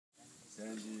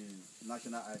and the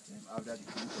national anthem after the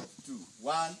count of 2.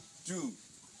 1, 2.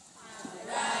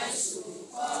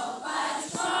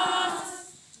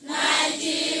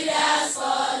 Nigeria's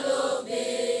follow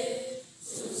me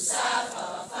to serve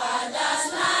our father's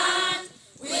land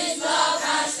with love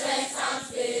and strength and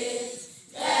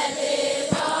faith. The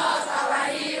labor of our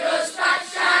heroes' path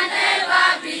shall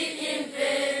never be in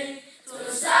vain.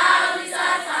 To serve with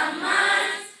heart and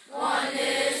mind, one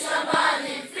nation bound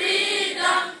in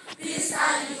freedom, peace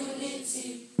and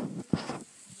unity.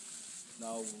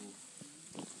 Now we'll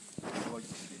watch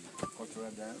the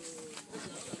cultural dance.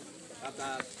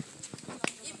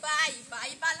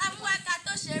 Ìbà lámúwáká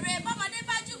tó ṣeré bọ́mọdé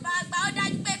bá jù bá gbà ó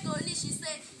dájú pé kò ní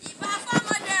ṣiṣẹ́. Ìbà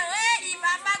fọ́mọdé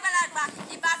ìbà fàgbàlagbà,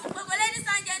 ìbà fún gbogbo ladies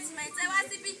and gentlemen tẹ́ wá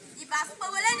síbí, ìbà fún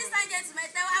gbogbo ladies and gentlemen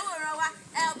tẹ́ wá wòran wa,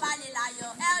 ẹ ò bá lè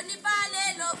láyọ̀, ẹ ò ní bá lè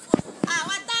lófo.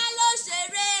 Àwa tá ló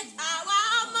ṣeré, àwa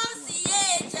ọmọ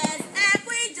CHS, ẹ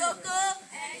kú ìjókòó.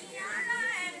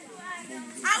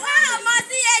 Àwa ọmọ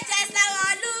CHS làwọn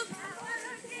ọlú.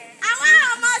 Àwa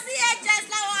ọmọ CHS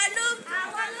làwọn ọlú.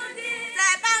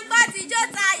 Tẹ́ bá ń gbọ́ tijó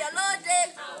tayọ̀ lóde.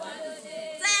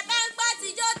 Tẹ́ bá ń gbọ́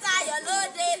tijó tayọ̀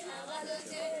lóde.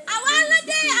 Àwa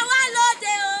lóde, àwa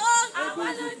lóde ooo. Àwa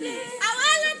lóde, àwa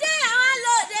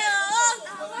lóde ooo.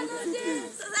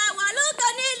 Àwọn ìlú tó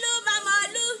nílùú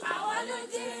Bàmọ́lú.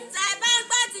 Tẹ́ bá ń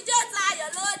gbọ́ tijó tayọ̀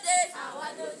lóde.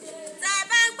 Tẹ́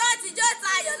bá ń gbọ́ tijó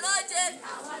tayọ̀ lóde.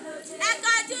 Ẹ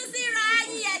kọjú síra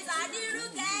yín ẹ tàdírú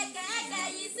gẹ́gẹ́,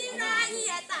 ẹ̀yìn síra yín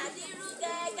ẹ tàdírú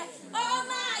gẹ́gẹ́. Ó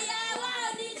máa yẹ wá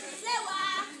onídìílé wa.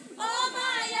 Ó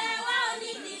máa yẹ wá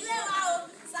onídìílé wa o.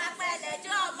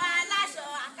 Sàpẹ̀lẹ̀jọ́ ọba aláṣọ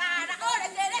àkàrà.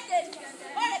 Órekereke,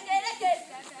 órekereke,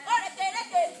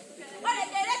 órekereke,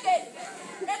 órekereke,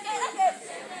 rékereke,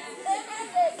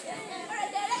 rékereke,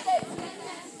 órekereke.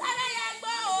 Sáré yẹ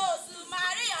gbọ́ oṣù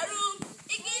màrí ọ̀rú.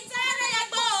 Igi sáré yẹ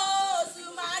gbọ́ oṣù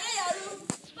màrí ọ̀rú.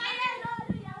 Ayé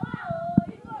lórí yàwá o,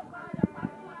 ikú ò gbọdọ̀ pa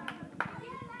fún wa.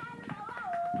 Ayé lórí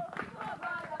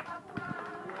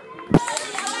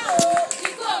yàwá o,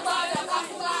 ikú ò gbọdọ̀ pa fún wa. Ikú ò gbọdọ̀ pa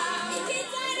fún wa. Igi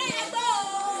sáré yẹ gbọ́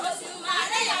oṣù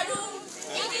màrí ọ̀rú.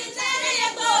 Igi sáré yẹ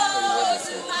gbọ́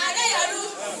oṣù màrí ọ̀rú.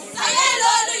 Ayé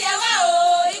lórí yàwá o,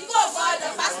 ikú ò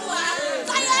gbọdọ̀ pa fún wa.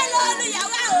 Ayé lórí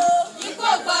yàwá o, ikú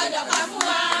ò gbọdọ̀ pa fún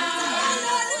wa. Ayé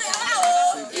lórí yàwá o,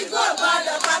 ikú ò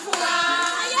gbọdọ̀ pa fún wa.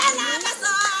 Ayé làbá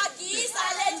sọ kì í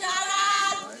ṣàlejò ara.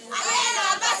 Ayé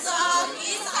làbá sọ kì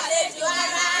í ṣàlejò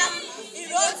ara.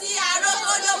 Ìró tí aró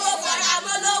olówó fara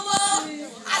mọ́ lówó.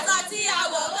 Aṣọ tí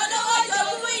àwọ̀ olówó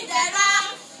jogún ìdẹ̀ra.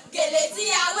 Gèlè tí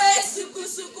àwé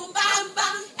ṣùkùṣùkù bámbá.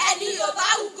 Ẹni ò bá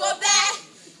wù kó bẹ́.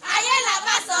 Ayé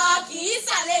làbá sọ kì í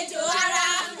ṣàlejò ara.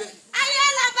 Ayé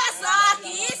làbá sọ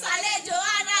kì í ṣàlejò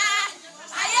ara.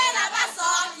 Ayé làbá sọ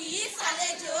kì í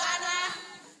ṣàlejò ara.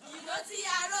 Ìró tí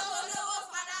aró olówó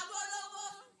fara mọ́ lówó.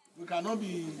 We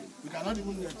cannot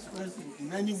even express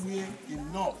in any way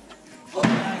enough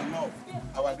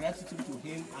our gratitude to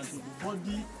him and to the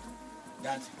body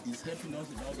that is helping us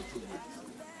about the program.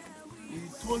 We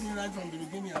told you right from the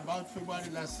beginning about February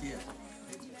last year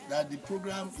that the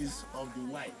program is of the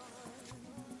white.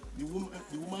 The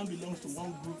woman belongs to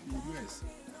one group in the US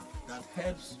that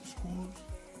helps schools,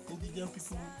 indigent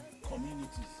people,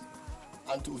 communities.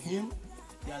 And to him,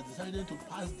 he has decided to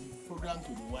pass the program to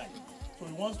the white. So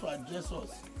he wants to address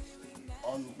us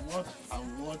on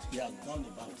what he has done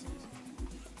about it.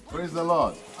 Praise the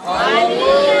Lord.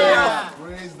 Hallelujah.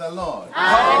 Praise the Lord.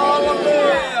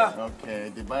 Hallelujah. Okay,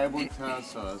 the Bible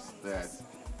tells us that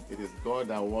it is God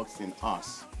that works in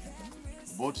us,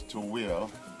 both to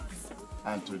will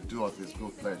and to do of his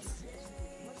good pleasure.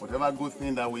 Whatever good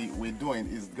thing that we're doing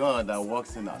is God that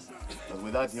works in us. Because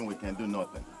without him we can do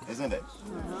nothing, isn't it?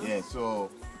 Yeah,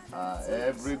 so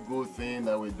every good thing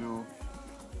that we do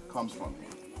comes from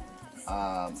him.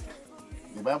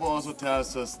 The Bible also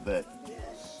tells us that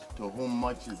to whom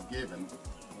much is given,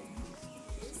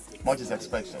 much is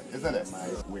expected, isn't it?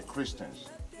 We're Christians,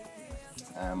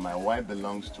 and my wife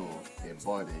belongs to a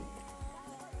body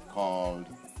called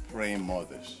Praying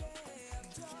Mothers,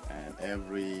 and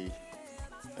every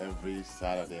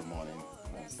Saturday morning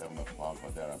at 7 o'clock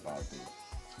or thereabout,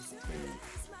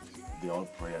 they all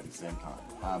pray at the same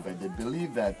time. But they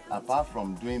believe that apart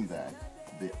from doing that,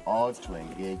 they ought to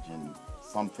engage in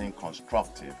something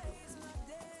constructive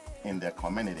in their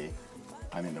community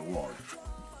and in the world.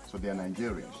 So they are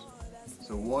Nigerians.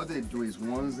 So what they do is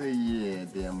once a year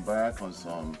they embark on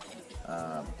some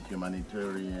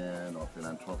humanitarian or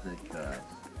philanthropic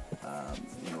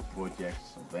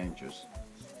projects, ventures,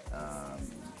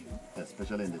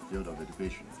 especially in the field of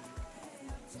education.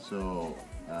 So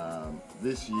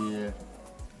this year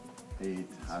it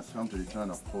has come to the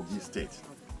turn of Kogi State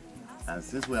And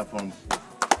since we are from,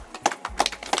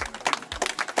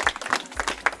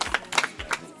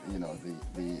 you know,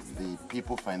 the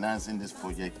people financing this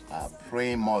project are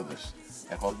praying mothers.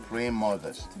 They're called praying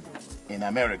mothers in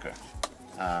America.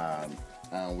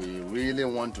 And we really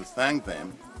want to thank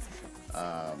them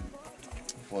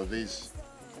for this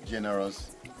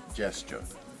generous gesture.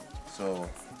 So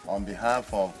on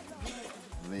behalf of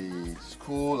the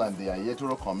school and the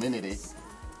Ayetoro community,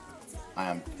 I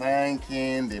am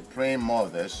thanking the praying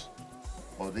mothers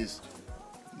for these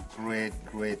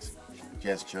great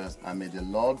gestures, and may the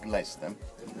Lord bless them.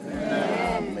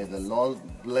 May the Lord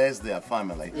bless their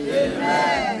family.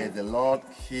 Amen. May the Lord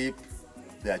keep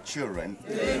their children.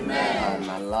 Amen.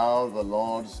 And allow the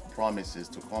Lord's promises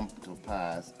to come to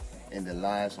pass in the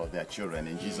lives of their children,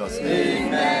 in Jesus' name.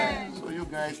 Amen. So you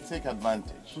guys take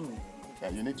advantage. Yeah,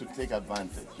 you need to take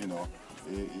advantage. You know,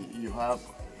 you have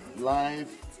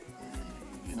life,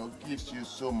 you know, gives you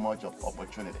so much of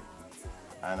opportunity.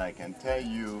 And I can tell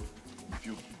you, if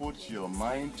you put your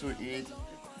mind to it,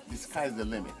 the sky's the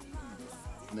limit.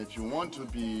 And if you want to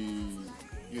be,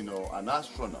 you know, an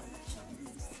astronaut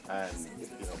and,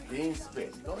 you know, be in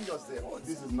space, don't just say, oh,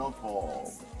 this is not for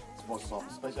some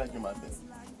special human being.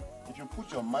 If you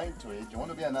put your mind to it, you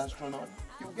want to be an astronaut,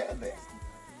 you get there.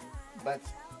 But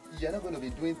you're not going to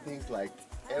be doing things like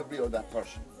every other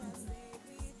person.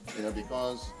 You know,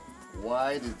 because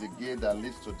wide is the gate that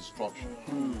leads to destruction.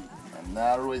 And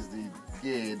narrow is the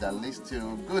gate that leads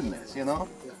to goodness, you know?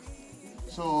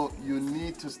 So you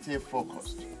need to stay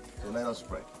focused. So let us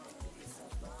pray.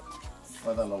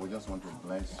 Father Lord, we just want to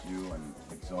bless you and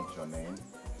exalt your name.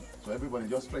 So everybody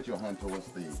just stretch your hand towards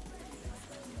the...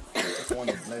 I just want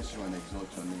to bless you and exalt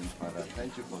your name, Father.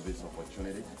 Thank you for this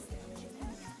opportunity.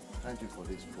 Thank you for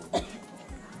this provision.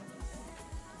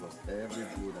 Because every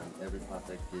good and every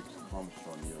perfect gift comes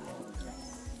from you, Lord.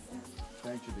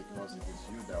 Thank you because it is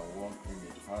you that work in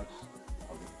the hearts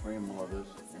of the praying mothers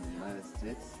in the United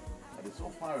States that is so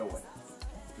far away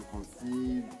to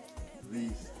conceive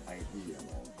this idea,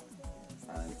 Lord,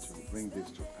 and to bring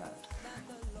this to pass.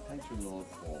 Thank you, Lord,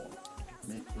 for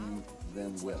making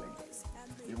them willing,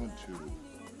 even to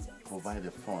provide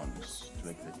the funds to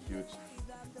execute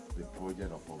the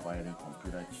project of providing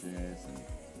computer chairs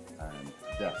and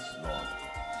desks, Lord.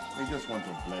 We just want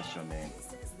to bless your name.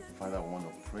 Father, I want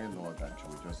to pray, Lord, that you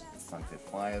will just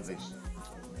sanctify this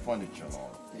furniture,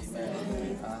 Lord. Amen.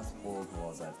 We ask, oh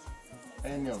God, that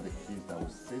any of the kids that will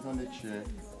sit on the chair,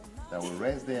 that will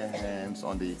rest their hands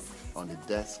on the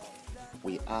desk,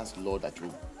 we ask, Lord, that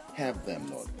you help them,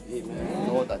 Lord. Amen.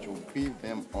 Lord, that you give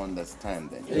them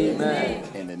understanding. Amen.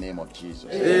 In the name of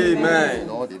Jesus. Amen.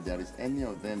 Lord, if there is any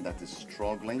of them that is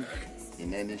struggling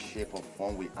in any shape or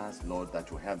form, we ask, Lord,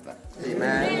 that you help them.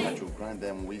 Amen. That you grant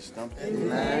them wisdom,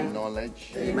 amen,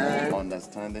 knowledge, amen,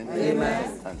 understanding,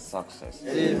 amen, and success.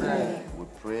 Amen. We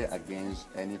pray against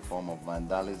any form of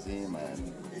vandalism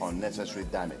and unnecessary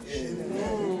damage.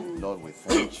 Amen. Lord, we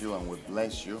thank you and we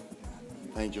bless you.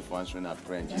 Thank you for answering our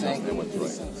prayer. In Jesus' name we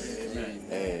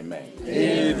pray. Amen.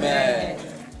 Amen.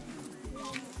 Amen.